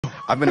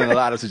I've been in a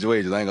lot of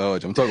situations. I ain't gonna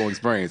hold you. I'm talking with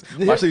experience.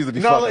 My shit used to be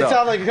No, fucked it up.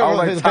 sounds like you're I was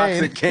coming like with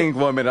toxic pain. king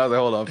for a minute. I was like,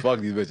 hold on, fuck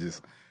these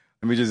bitches.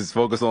 Let me just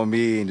focus on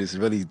me and just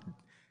really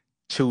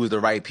choose the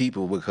right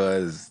people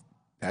because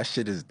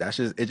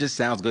it just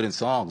sounds good in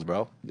songs,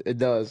 bro. It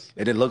does.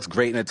 And it looks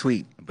great in a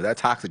tweet. But that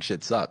toxic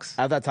shit sucks.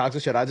 After that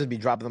toxic shit, I just be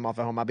dropping them off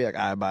at home. I'll be like,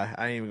 all right, bye.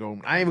 I ain't even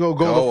gonna go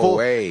the Go full.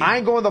 away. I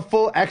ain't going the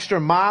full extra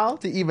mile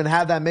to even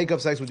have that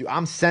makeup sex with you.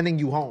 I'm sending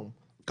you home.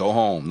 Go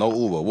home. No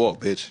Uber. Walk,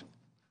 bitch.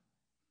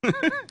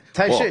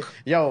 Type Walk. shit.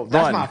 Yo,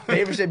 that's Run. my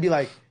favorite shit. Be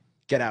like,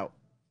 get out.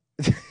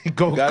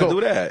 Go. You gotta go.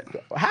 do that.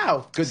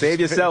 How? Save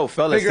yourself,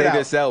 fellas. figure it Save out.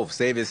 yourself.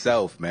 Save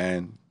yourself,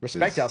 man.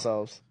 Respect Just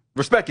yourselves.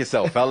 Respect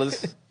yourself,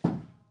 fellas.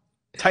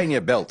 Tighten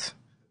your belt.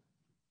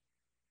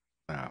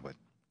 Nah, but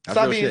that's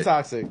Stop real being shit.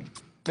 toxic.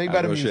 Make That's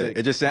better real music.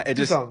 shit.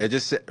 Do something. it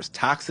just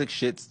toxic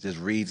shit just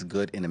reads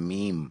good in a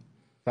meme.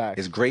 Facts.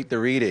 It's great to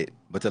read it,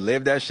 but to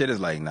live that shit is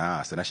like,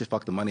 nah, so that shit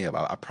fuck the money up.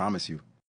 I promise you.